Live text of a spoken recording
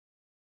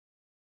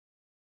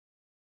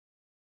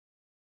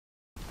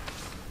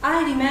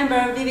I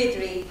remember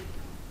vividly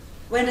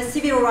when the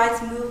civil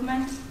rights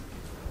movement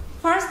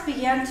first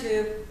began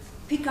to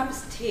pick up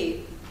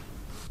steam.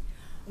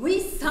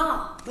 We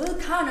saw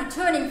volcano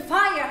turning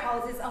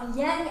firehouses on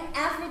young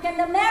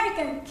African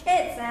American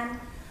kids, and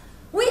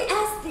we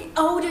asked the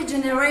older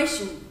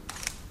generation,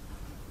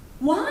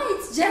 why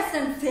it's just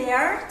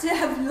unfair to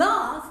have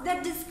laws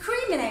that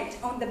discriminate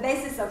on the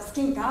basis of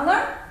skin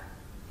color?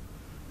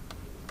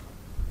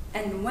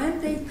 And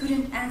when they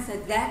couldn't answer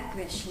that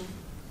question,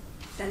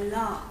 the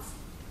laws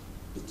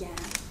began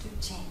to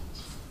change.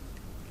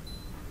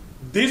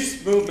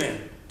 This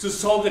movement to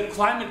solve the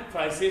climate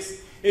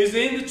crisis is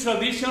in the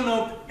tradition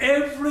of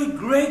every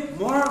great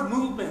moral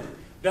movement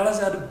that has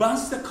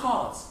advanced the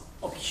cause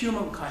of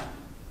humankind.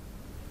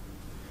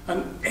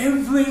 And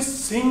every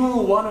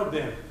single one of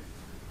them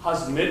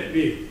has met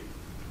with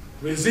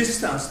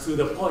resistance to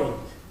the point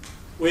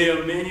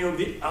where many of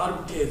the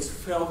advocates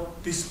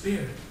felt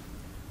despair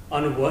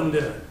and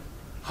wondered,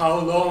 how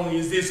long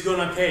is this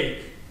gonna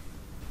take?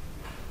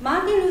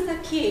 Martin Luther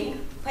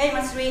King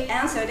famously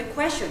answered the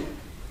question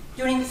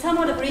during some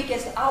of the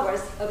bleakest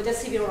hours of the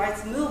civil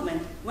rights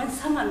movement when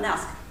someone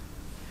asked,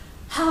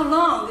 how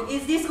long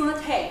is this gonna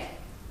take?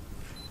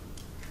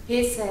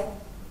 He said,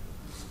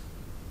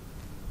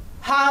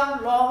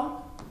 how long?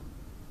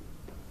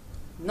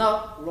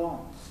 Not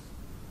long.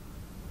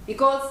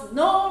 Because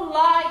no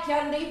lie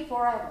can live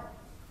forever.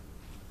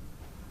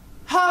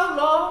 How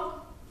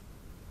long?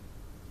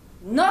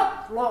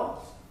 Not long.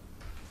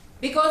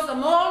 Because the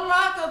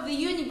monarch of the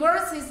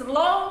universe is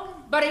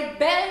long, but it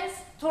bends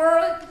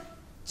toward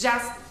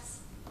justice.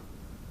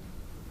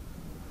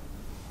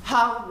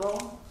 How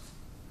long?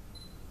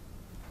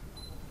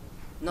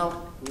 Not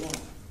long.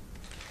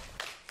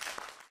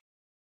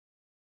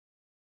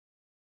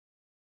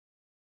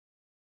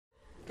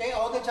 Okay,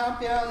 all the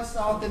champions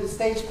onto the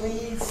stage,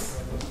 please.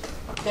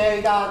 Okay,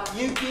 we got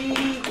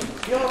Yuki,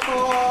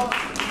 Ryoko,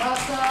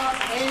 Masa,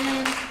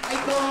 and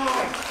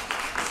Aiko.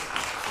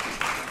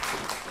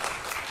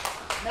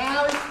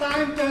 Now it's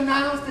time to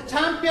announce the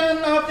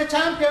champion of the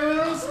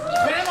champions,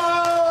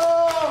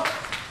 Remo!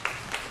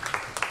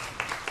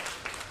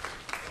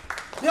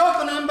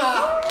 Ryoko Namba.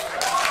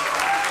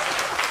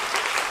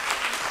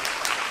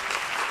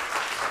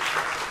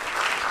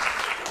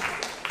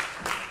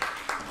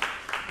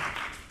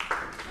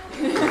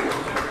 We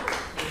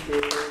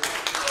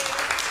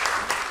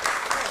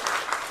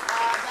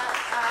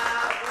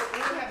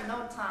have no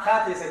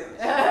time. 30 seconds.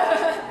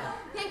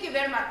 Thank you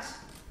very much.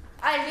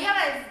 I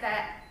realized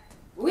that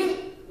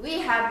we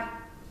have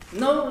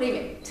no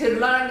limit to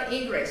learn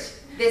English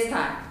this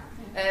time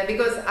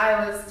because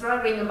I was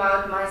struggling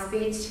about my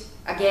speech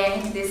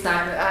again this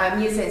time.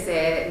 Miu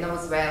Sensei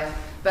knows well,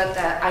 but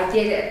I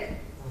did it.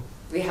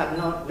 We have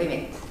no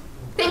limit.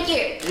 Thank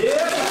you. Yeah.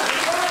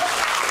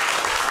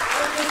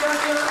 Thank you,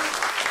 champion.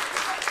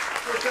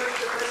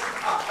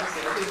 I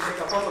think make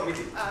a photo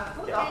meeting.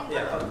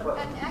 Photo.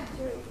 An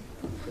actor.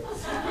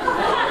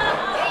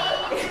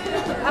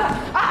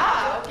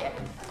 Okay.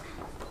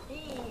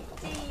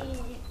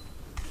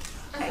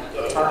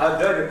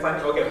 They're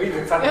funny. Okay, we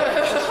will funny.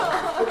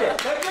 Okay,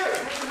 thank you.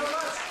 Thank you so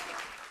much.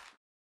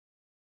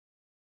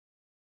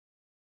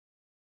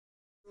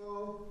 So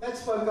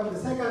let's welcome the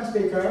second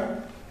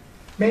speaker,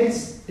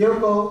 Ms.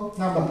 Ryoko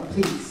Namba,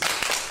 please.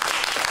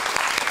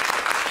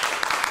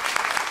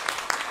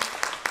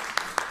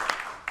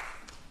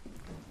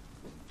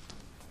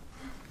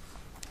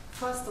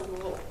 First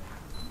of all,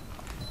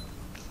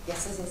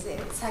 yes, as I said,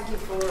 thank you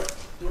for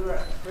your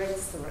great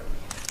story.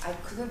 I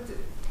couldn't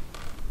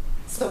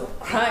stop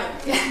crying.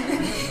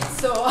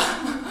 So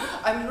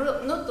I'm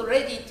not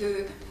ready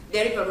to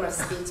deliver my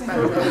speech,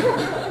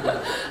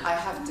 but I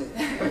have to.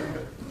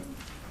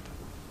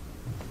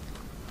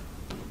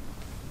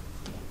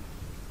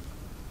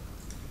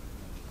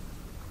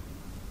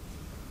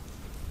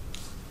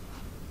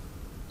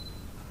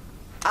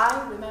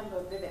 I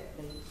remember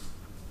vividly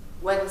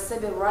when the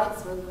civil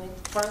rights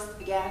movement first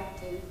began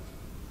to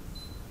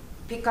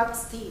pick up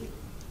steam.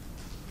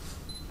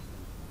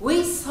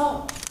 We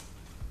saw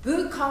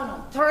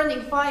volcano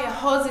turning fire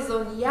hoses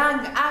on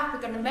young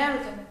African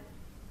American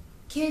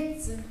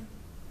kids.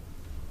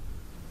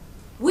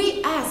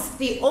 We asked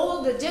the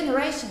older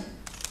generation,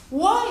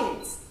 why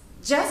it's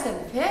just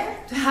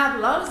unfair to have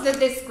laws that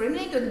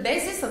discriminate on the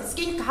basis of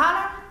skin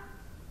color?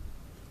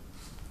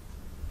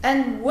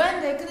 And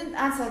when they couldn't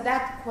answer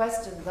that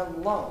question, the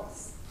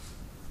laws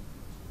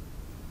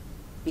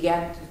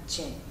began to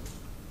change.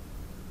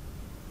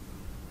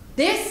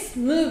 This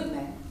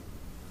movement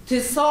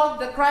to solve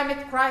the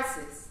climate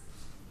crisis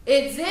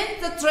is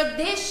in the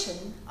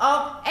tradition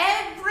of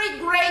every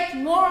great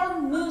moral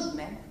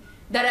movement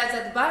that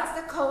has advanced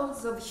the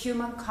cause of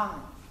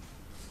humankind.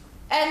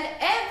 And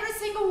every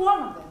single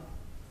one of them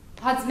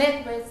has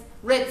met with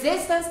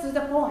resistance to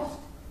the point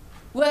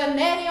where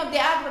many of the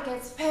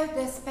advocates felt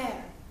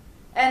despair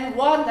and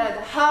wondered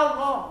how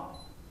long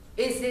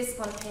is this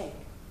going to take.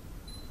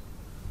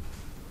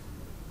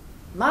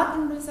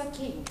 Martin Luther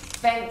King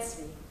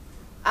famously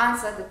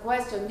answered the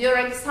question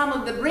during some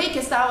of the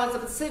bleakest hours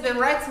of the civil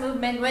rights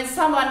movement when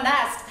someone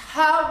asked,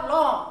 how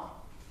long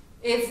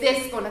is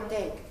this going to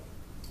take?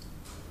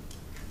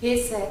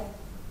 He said,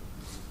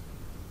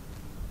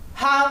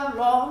 how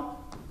long?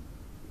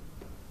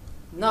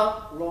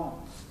 Not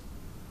long.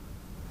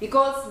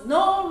 Because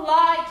no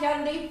lie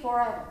can live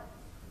forever.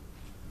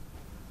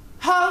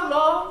 How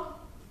long?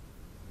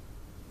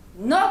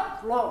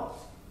 Not long.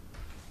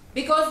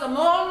 Because the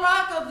moral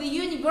arc of the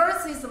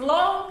universe is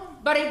long,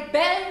 but it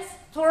bends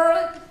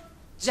toward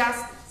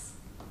justice.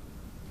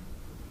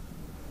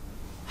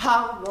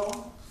 How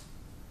long?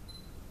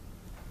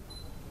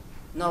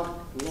 Not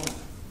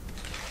long.